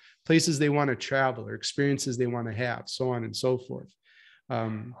there places they want to travel or experiences they want to have, so on and so forth?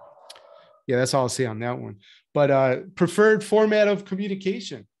 Yeah, that's all I'll say on that one. But preferred format of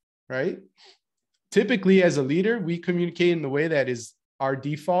communication, right? Typically, as a leader, we communicate in the way that is our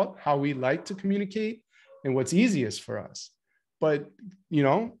default, how we like to communicate, and what's easiest for us. But,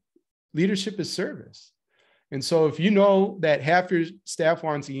 leadership is service. And so if you know that half your staff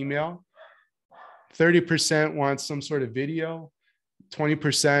wants email, 30% wants some sort of video,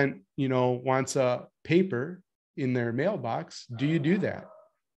 20%, wants a paper in their mailbox, do you do that?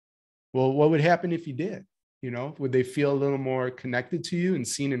 Well, what would happen if you did? Would they feel a little more connected to you and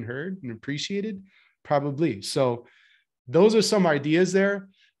seen and heard and appreciated? Probably. So those are some ideas there.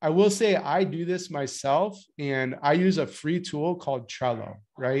 I will say I do this myself, and I use a free tool called Trello,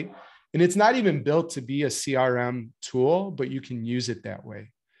 right? And it's not even built to be a CRM tool, but you can use it that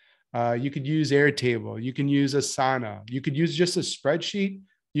way. You could use Airtable. You can use Asana. You could use just a spreadsheet.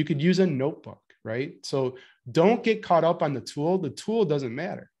 You could use a notebook, right? So don't get caught up on the tool. The tool doesn't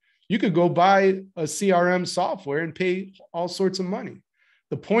matter. You could go buy a CRM software and pay all sorts of money.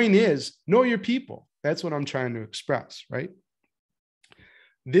 The point is, know your people. That's what I'm trying to express, right?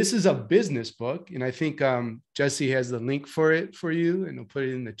 This is a business book, and I think Jesse has the link for it for you, and he'll put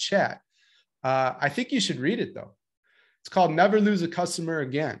it in the chat. I think you should read it, though. It's called Never Lose a Customer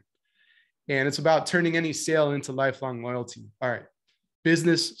Again, and it's about turning any sale into lifelong loyalty. All right,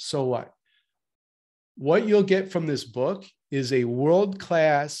 business, so what? What you'll get from this book is a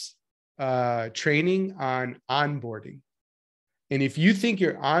world-class training on onboarding. And if you think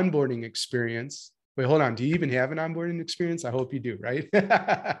your onboarding experience, Wait, hold on. Do you even have an onboarding experience? I hope you do, right?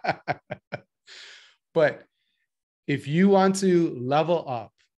 But if you want to level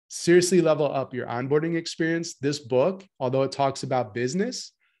up, seriously level up your onboarding experience, this book, although it talks about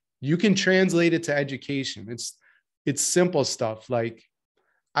business, you can translate it to education. It's simple stuff like,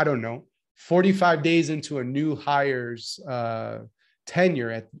 I don't know, 45 days into a new hire's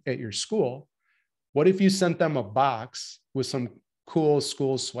tenure at your school. What if you sent them a box with some cool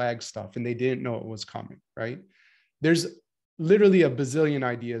school swag stuff and they didn't know it was coming, right? There's literally a bazillion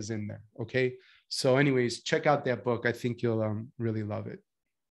ideas in there, okay? So anyways, check out that book. I think you'll really love it.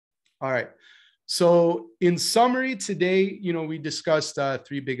 All right. So in summary today, we discussed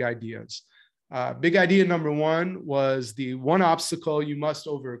 3 big ideas. Big idea number 1 was the one obstacle you must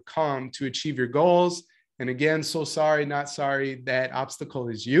overcome to achieve your goals. And again, so sorry, not sorry, that obstacle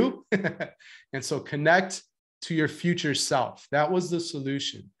is you. And so connect to your future self. That was the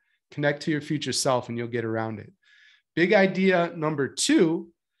solution. Connect to your future self and you'll get around it. Big idea number 2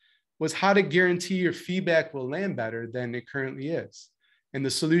 was how to guarantee your feedback will land better than it currently is. And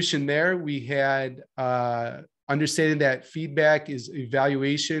the solution there, we had understanding that feedback is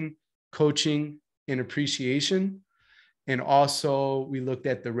evaluation, coaching, and appreciation. And also we looked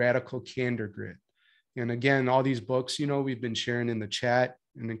at the radical candor grid. And again, all these books, we've been sharing in the chat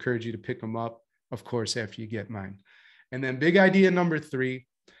and encourage you to pick them up, of course, after you get mine. And then big idea number 3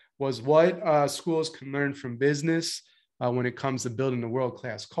 was what schools can learn from business when it comes to building a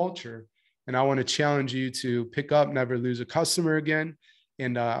world-class culture. And I want to challenge you to pick up Never Lose a Customer again.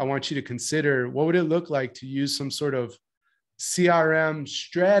 And I want you to consider, what would it look like to use some sort of CRM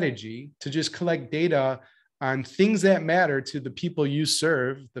strategy to just collect data on things that matter to the people you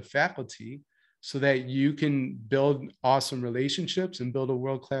serve, the faculty, so that you can build awesome relationships and build a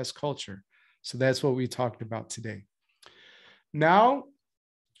world-class culture. So that's what we talked about today. Now,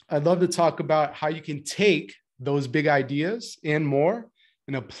 I'd love to talk about how you can take those big ideas and more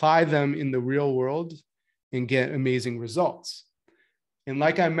and apply them in the real world and get amazing results. And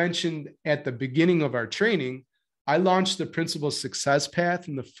like I mentioned at the beginning of our training, I launched the Principal Success Path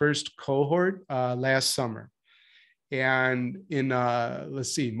in the first cohort last summer. And in,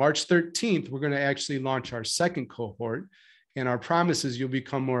 March 13th, we're going to actually launch our second cohort. And our promise is you'll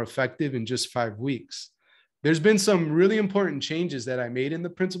become more effective in just 5 weeks. There's been some really important changes that I made in the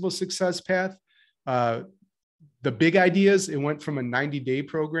Principal Success Path. The big ideas, it went from a 90-day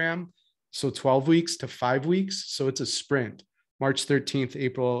program, so 12 weeks to 5 weeks. So it's a sprint, March 13th,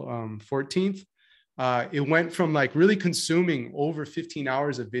 April 14th. It went from like really consuming over 15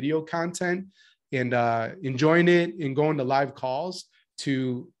 hours of video content and enjoying it and going to live calls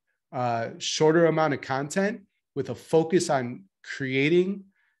to shorter amount of content with a focus on creating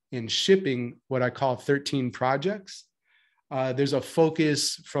and shipping what I call 13 projects. There's a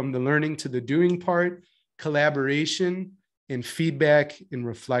focus from the learning to the doing part, collaboration, and feedback and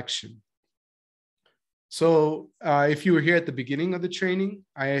reflection. So if you were here at the beginning of the training,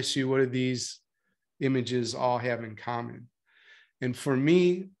 I asked you, what do these images all have in common? And for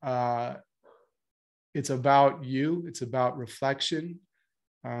me, it's about you. It's about reflection.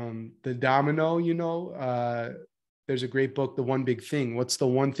 The domino, there's a great book, The One Big Thing. What's the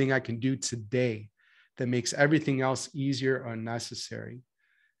one thing I can do today that makes everything else easier or unnecessary?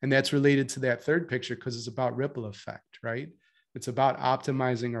 And that's related to that third picture because it's about ripple effect, right? It's about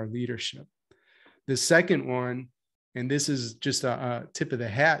optimizing our leadership. The second one, and this is just a tip of the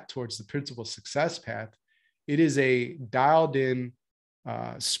hat towards the Principal Success Path, it is a dialed in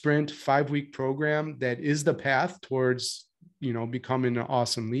sprint 5-week program that is the path towards, becoming an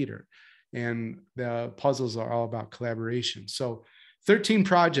awesome leader. And the puzzles are all about collaboration. So 13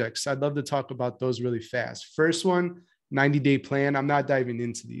 projects, I'd love to talk about those really fast. First one, 90-day plan. I'm not diving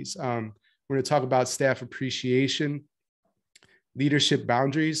into these. We're going to talk about staff appreciation, leadership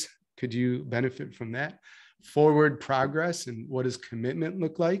boundaries. Could you benefit from that? Forward progress and what does commitment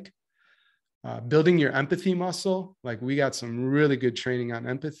look like? Building your empathy muscle. Like we got some really good training on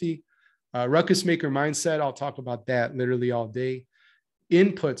empathy. Ruckus maker mindset. I'll talk about that literally all day.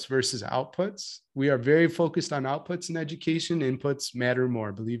 Inputs versus outputs. We are very focused on outputs in education. Inputs matter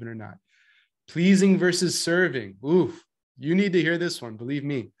more, believe it or not. Pleasing versus serving. Ooh, you need to hear this one, believe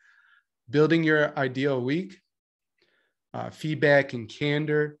me. Building your ideal week. Feedback and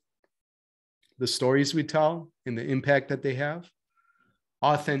candor. The stories we tell and the impact that they have.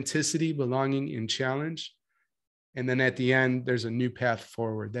 Authenticity, belonging, and challenge. And then at the end, there's a new path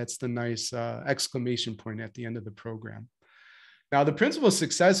forward. That's the nice exclamation point at the end of the program. Now, the Principal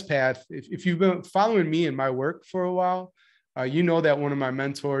Success Path, if you've been following me in my work for a while, you know that one of my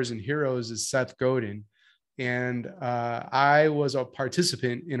mentors and heroes is Seth Godin. And I was a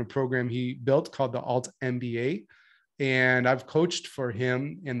participant in a program he built called the Alt MBA. And I've coached for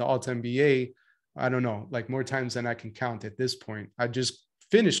him in the Alt MBA, I don't know, like more times than I can count at this point. I just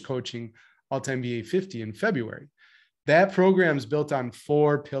finished coaching Alt MBA 50 in February. That program is built on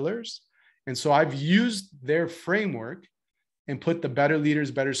 4 pillars. And so I've used their framework and put the Better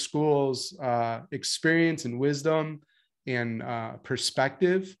Leaders, Better Schools experience and wisdom and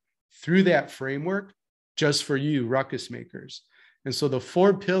perspective through that framework just for you, ruckus makers. And so the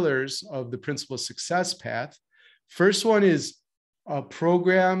 4 pillars of the Principal Success Path, first one is a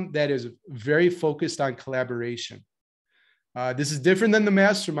program that is very focused on collaboration. This is different than the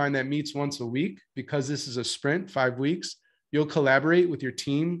mastermind that meets once a week because this is a sprint, 5 weeks. You'll collaborate with your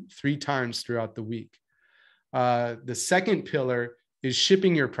team 3 times throughout the week. The second pillar is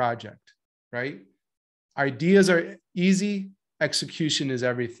shipping your project, right? Ideas are easy. Execution is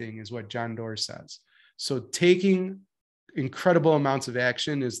everything, is what John Doerr says. So taking incredible amounts of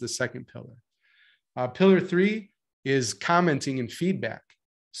action is the second pillar. Pillar 3 is commenting and feedback.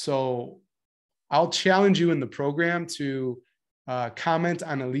 So I'll challenge you in the program to comment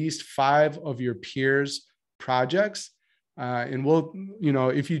on at least 5 of your peers' projects. And we'll,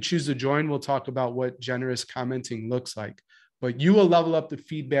 if you choose to join, we'll talk about what generous commenting looks like. But you will level up the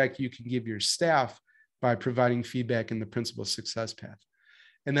feedback you can give your staff by providing feedback in the Principal Success Path.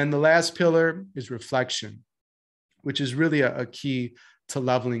 And then the last pillar is reflection, which is really a key to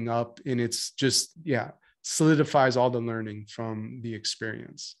leveling up. And it's just, solidifies all the learning from the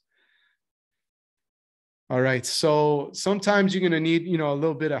experience. All right, so sometimes you're going to need, a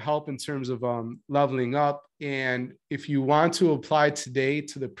little bit of help in terms of leveling up. And if you want to apply today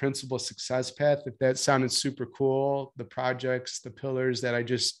to the Principal Success Path, if that sounded super cool, the projects, the pillars that I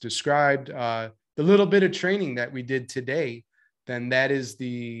just described, the little bit of training that we did today, then that is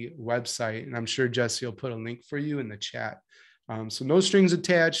the website. And I'm sure Jesse will put a link for you in the chat. So no strings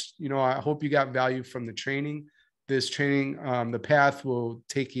attached. I hope you got value from the training. This training, the path will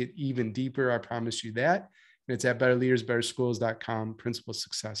take it even deeper. I promise you that. And it's at betterleadersbetterschools.com, Principal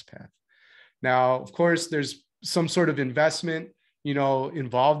Success Path. Now, of course, there's some sort of investment,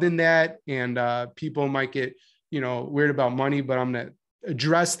 involved in that. And people might get, weird about money, but I'm going to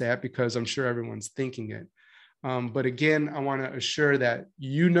address that because I'm sure everyone's thinking it. But again, I want to assure that,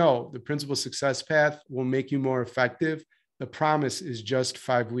 the Principal Success Path will make you more effective. The promise is just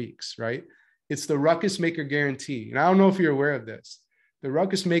 5 weeks, right? It's the Ruckus Maker Guarantee. And I don't know if you're aware of this. The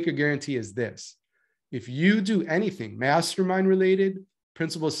Ruckus Maker Guarantee is this. If you do anything mastermind related,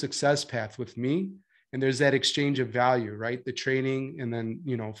 Principal Success Path with me, and there's that exchange of value, right? The training and then,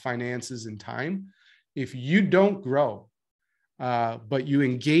 finances and time. If you don't grow, but you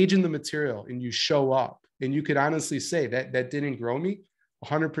engage in the material and you show up, and you could honestly say that didn't grow me,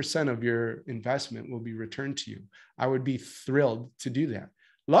 100% of your investment will be returned to you. I would be thrilled to do that.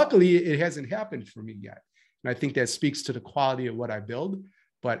 Luckily, it hasn't happened for me yet. And I think that speaks to the quality of what I build,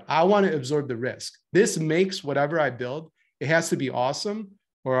 but I want to absorb the risk. This makes whatever I build, it has to be awesome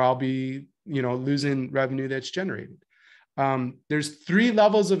or I'll be, losing revenue that's generated. There's 3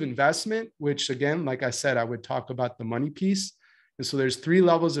 levels of investment, which again, like I said, I would talk about the money piece. And so there's 3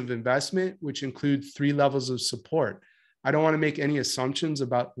 levels of investment, which include 3 levels of support. I don't want to make any assumptions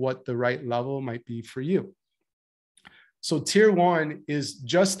about what the right level might be for you. So tier 1 is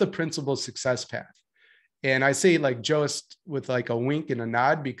just the Principal Success Path. And I say like just with like a wink and a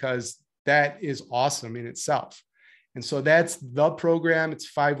nod because that is awesome in itself. And so that's the program. It's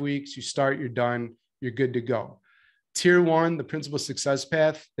 5 weeks. You start, you're done, you're good to go. Tier 1, the Principal Success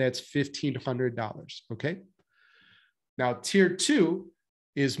Path, that's $1,500. Okay. Now, tier 2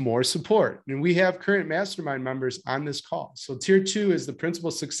 is more support. And we have current mastermind members on this call. So tier 2 is the Principal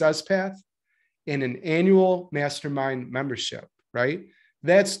Success Path and an annual mastermind membership, right?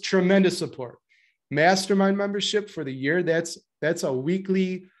 That's tremendous support. Mastermind membership for the year, that's a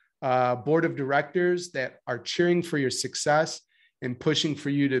weekly board of directors that are cheering for your success and pushing for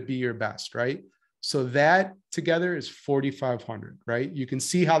you to be your best, right? So that together is $4,500, right? You can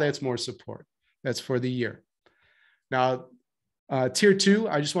see how that's more support. That's for the year. Now, tier 2,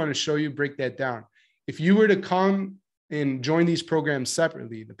 I just want to show you, break that down. If you were to come and join these programs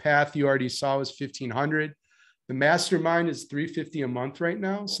separately, the path you already saw was $1,500. The mastermind is $350 a month right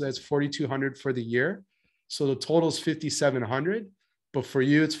now. So that's $4,200 for the year. So the total is $5,700, but for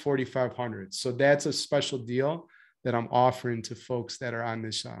you, it's $4,500. So that's a special deal that I'm offering to folks that are on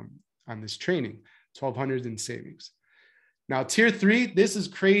this training, $1,200 in savings. Now, tier 3, this is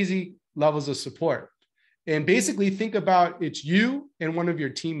crazy levels of support. And basically think about it's you and one of your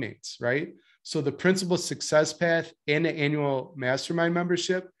teammates, right? So the Principal Success Path and the annual mastermind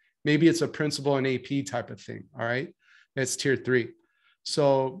membership, Maybe it's a principal and AP type of thing. All right. That's tier 3.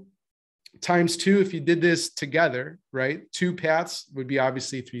 So times 2, if you did this together, right? 2 paths would be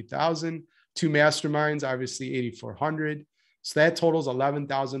obviously 3,000. 2 masterminds, obviously 8,400. So that totals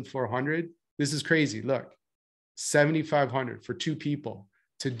 11,400. This is crazy. Look, 7,500 for 2 people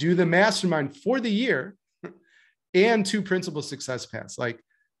to do the mastermind for the year and 2 principal success paths. Like,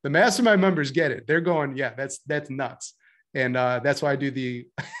 the mastermind members get it. They're going, yeah, that's nuts. And that's why I do the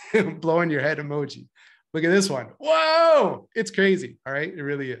blowing your head emoji. Look at this one. Whoa, it's crazy. All right, it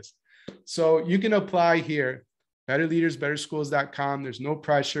really is. So you can apply here, betterleadersbetterschools.com. There's no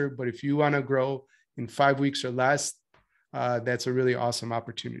pressure, but if you want to grow in 5 weeks or less, that's a really awesome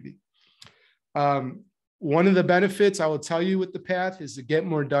opportunity. One of the benefits I will tell you with the path is to get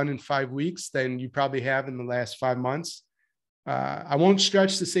more done in 5 weeks than you probably have in the last 5 months. I won't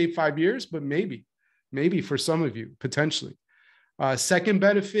stretch to say 5 years, but maybe for some of you, potentially. Second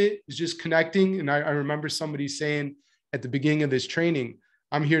benefit is just connecting. And I remember somebody saying at the beginning of this training,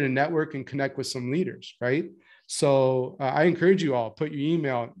 I'm here to network and connect with some leaders, right? So I encourage you all, put your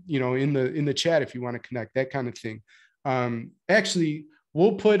email, in the chat if you want to connect, that kind of thing. Actually,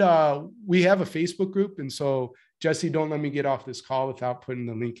 we'll put, we have a Facebook group. And so Jesse, don't let me get off this call without putting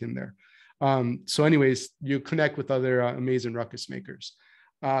the link in there. So anyways, you connect with other amazing ruckus makers.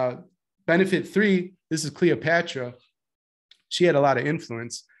 Benefit 3, this is Cleopatra. She had a lot of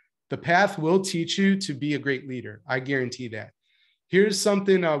influence. The path will teach you to be a great leader. I guarantee that. Here's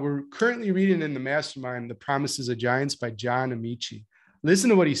something we're currently reading in the mastermind, The Promises of Giants by John Amici. Listen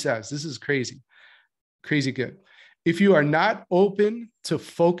to what he says. This is crazy, crazy good. If you are not open to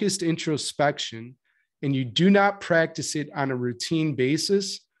focused introspection and you do not practice it on a routine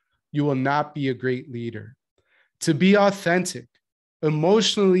basis, you will not be a great leader. To be authentic,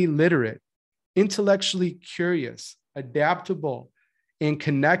 emotionally literate, intellectually curious, adaptable, and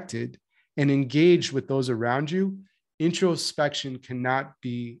connected, and engaged with those around you, introspection cannot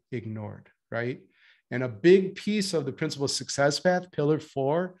be ignored, right? And a big piece of the Principal Success Path, Pillar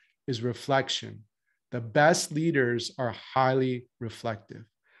 4, is reflection. The best leaders are highly reflective.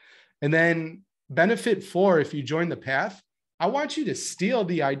 And then benefit 4, if you join the path, I want you to steal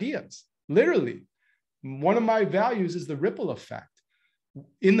the ideas, literally. One of my values is the ripple effect.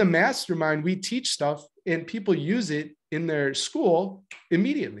 In the mastermind, we teach stuff and people use it in their school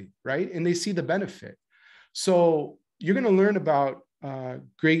immediately, right? And they see the benefit. So you're going to learn about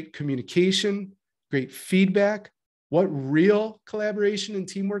great communication, great feedback, what real collaboration and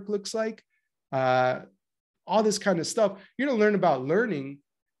teamwork looks like, all this kind of stuff. You're going to learn about learning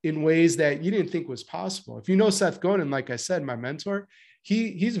in ways that you didn't think was possible. If you know Seth Godin, like I said, my mentor,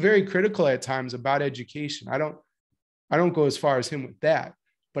 he's very critical at times about education. I don't go as far as him with that,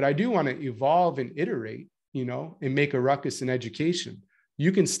 but I do want to evolve and iterate, and make a ruckus in education.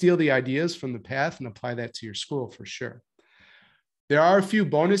 You can steal the ideas from the path and apply that to your school for sure. There are a few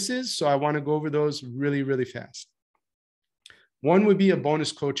bonuses, so I want to go over those really, really fast. One would be a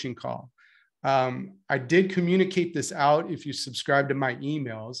bonus coaching call. I did communicate this out if you subscribe to my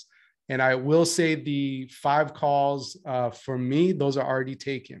emails, and I will say the 5 calls for me, those are already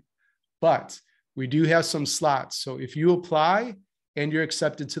taken, but we do have some slots. So if you apply and you're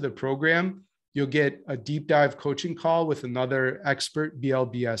accepted to the program, you'll get a deep dive coaching call with another expert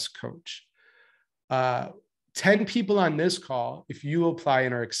BLBS coach. 10 people on this call, if you apply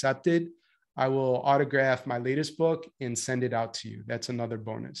and are accepted, I will autograph my latest book and send it out to you. That's another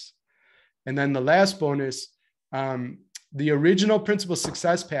bonus. And then the last bonus, the original Principal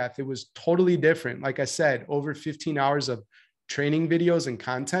Success Path, it was totally different. Like I said, over 15 hours of training videos and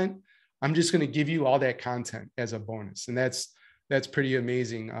content. I'm just going to give you all that content as a bonus. And that's pretty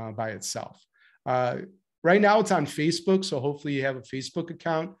amazing by itself. Right now it's on Facebook. So hopefully you have a Facebook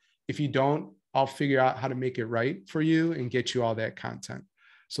account. If you don't, I'll figure out how to make it right for you and get you all that content.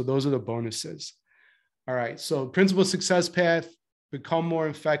 So those are the bonuses. All right. So Principal Success Path, become more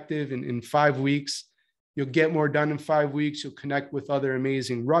effective in 5 weeks. You'll get more done in 5 weeks. You'll connect with other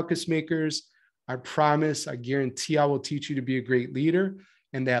amazing ruckus makers. I promise, I guarantee I will teach you to be a great leader.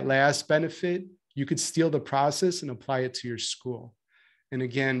 And that last benefit, you could steal the process and apply it to your school. And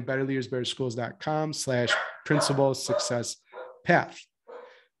again, betterleadersbetterschools.com/Principal Success Path.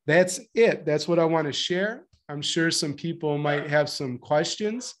 That's it. That's what I want to share. I'm sure some people might have some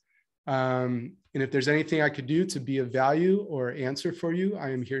questions. And if there's anything I could do to be of value or answer for you,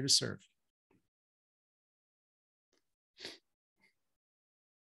 I am here to serve.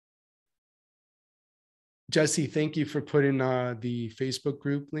 Jesse, thank you for putting the Facebook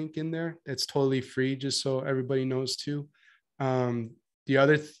group link in there. That's totally free, just so everybody knows too. Thank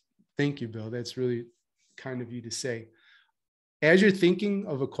you, Bill. That's really kind of you to say. as you're thinking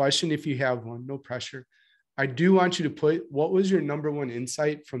of a question, if you have one, no pressure, I do want you to put, what was your number one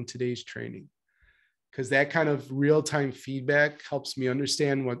insight from today's training? Because that kind of real-time feedback helps me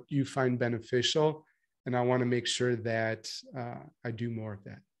understand what you find beneficial. And I want to make sure that I do more of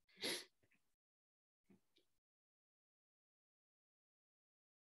that.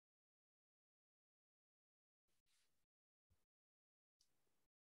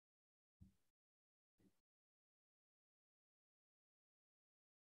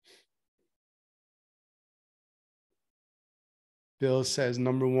 Bill says,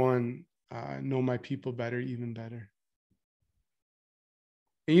 number one, know my people better, even better.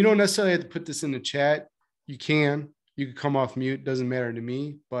 And you don't necessarily have to put this in the chat. You can come off mute, doesn't matter to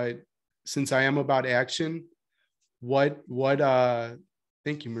me. But since I am about action, thank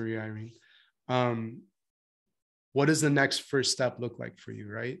you, Maria Irene. What does the next first step look like for you,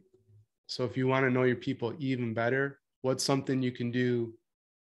 right? So if you want to know your people even better, what's something you can do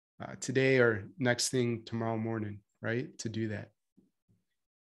today or next thing tomorrow morning, right? To do that.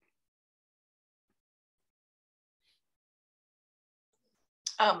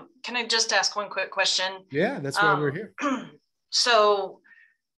 Can I just ask one quick question? Yeah, that's why we're here. So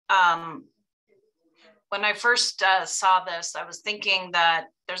when I first saw this, I was thinking that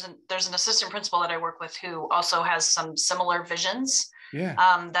there's an assistant principal that I work with who also has some similar visions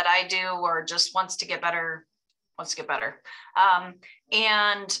that I do, or just wants to get better.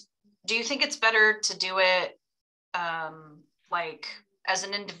 And do you think it's better to do it like as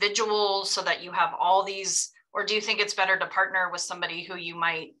an individual so that you have all these, or do you think it's better to partner with somebody who you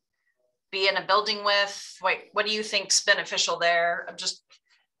might be in a building with? What do you think's beneficial there? I'm just.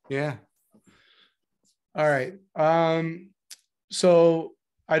 Yeah. All right. So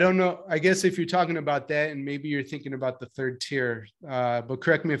I don't know. I guess if you're talking about that, and maybe you're thinking about the third tier, but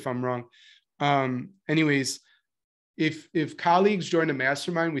correct me if I'm wrong. Anyways, if colleagues join a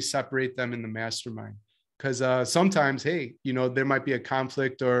mastermind, we separate them in the mastermind. Because sometimes, hey, there might be a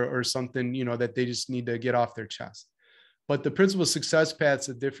conflict or something, that they just need to get off their chest. But the principal success path's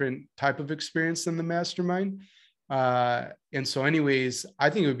a different type of experience than the mastermind. And so anyways,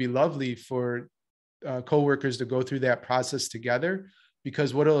 I think it would be lovely for coworkers to go through that process together,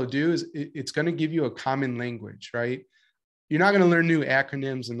 because what it'll do is it's going to give you a common language, right? You're not going to learn new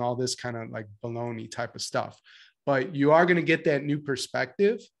acronyms and all this kind of like baloney type of stuff, but you are going to get that new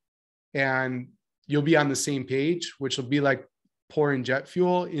perspective, and you'll be on the same page, which will be like pouring jet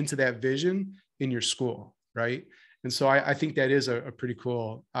fuel into that vision in your school, right? And so I think that is a pretty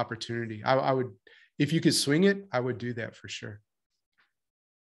cool opportunity. I would, if you could swing it, I would do that for sure.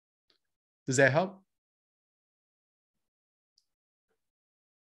 Does that help?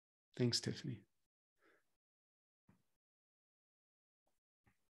 Thanks, Tiffany.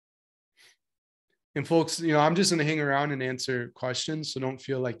 And folks, I'm just going to hang around and answer questions, so don't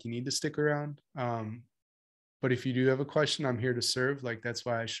feel like you need to stick around. But if you do have a question, I'm here to serve. Like, that's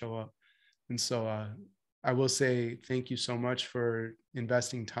why I show up. And so I will say thank you so much for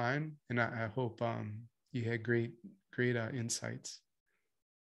investing time. And I hope you had great insights.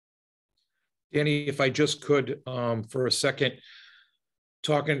 Danny, if I just could, for a second,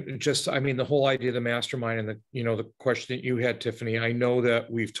 the whole idea of the mastermind and the question that you had, Tiffany, I know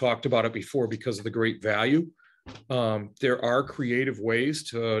that we've talked about it before because of the great value. There are creative ways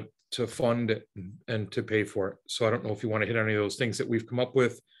to fund it and to pay for it. So I don't know if you want to hit any of those things that we've come up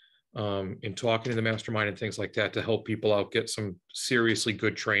with in talking to the mastermind and things like that to help people out get some seriously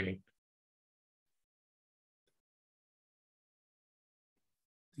good training.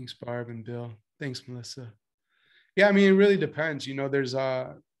 Thanks, Barb and Bill. Thanks, Melissa. Yeah, I mean, it really depends. There's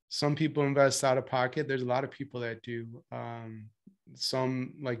some people invest out of pocket. There's a lot of people that do.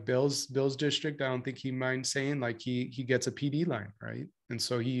 Some like Bill's district, I don't think he minds saying, like he gets a PD line, right? And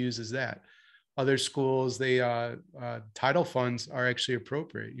so he uses that. Other schools, they title funds are actually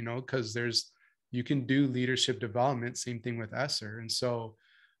appropriate, because you can do leadership development, same thing with ESSER. And so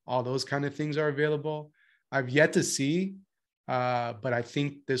all those kind of things are available. I've yet to see, but I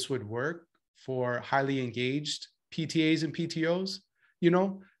think this would work for highly engaged PTAs and PTOs.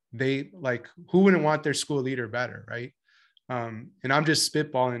 They like, who wouldn't want their school leader better, right? And I'm just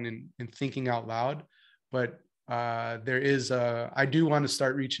spitballing and thinking out loud, but there is I do want to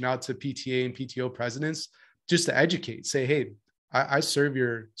start reaching out to PTA and PTO presidents just to educate, say, hey, I serve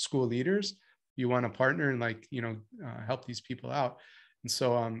your school leaders. You want to partner and help these people out. And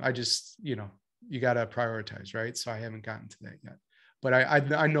so I just, you got to prioritize, right? So I haven't gotten to that yet, but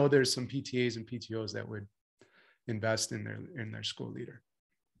I know there's some PTAs and PTOs that would invest in their school leader.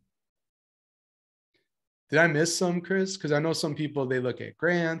 Did I miss some, Chris? Because I know some people, they look at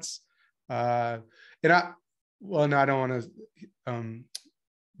grants. And well, no, I don't want to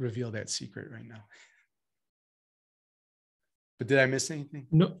reveal that secret right now. But did I miss anything?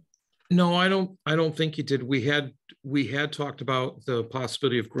 No, I don't think you did. We had talked about the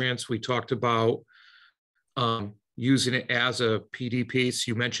possibility of grants. We talked about using it as a PD piece.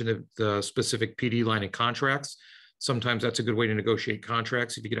 You mentioned the specific PD line in contracts. Sometimes that's a good way to negotiate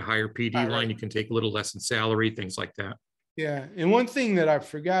contracts. If you get a higher PD line, you can take a little less in salary, things like that. Yeah. And one thing that I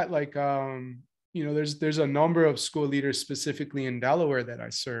forgot, like, there's a number of school leaders specifically in Delaware that I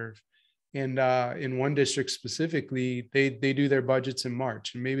serve. And in one district specifically, they do their budgets in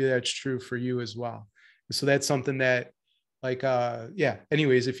March. And maybe that's true for you as well. So that's something that, like,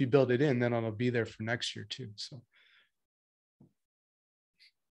 anyways, if you build it in, then it'll be there for next year too. So.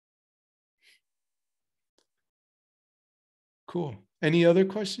 Cool. Any other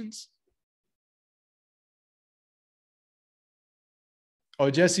questions? Oh,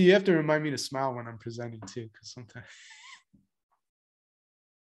 Jesse, you have to remind me to smile when I'm presenting too, because sometimes.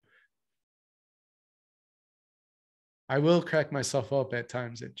 I will crack myself up at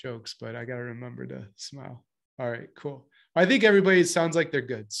times at jokes, but I got to remember to smile. All right, cool. I think everybody sounds like they're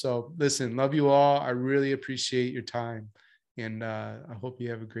good. So listen, love you all. I really appreciate your time. And I hope you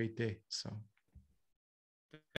have a great day. So.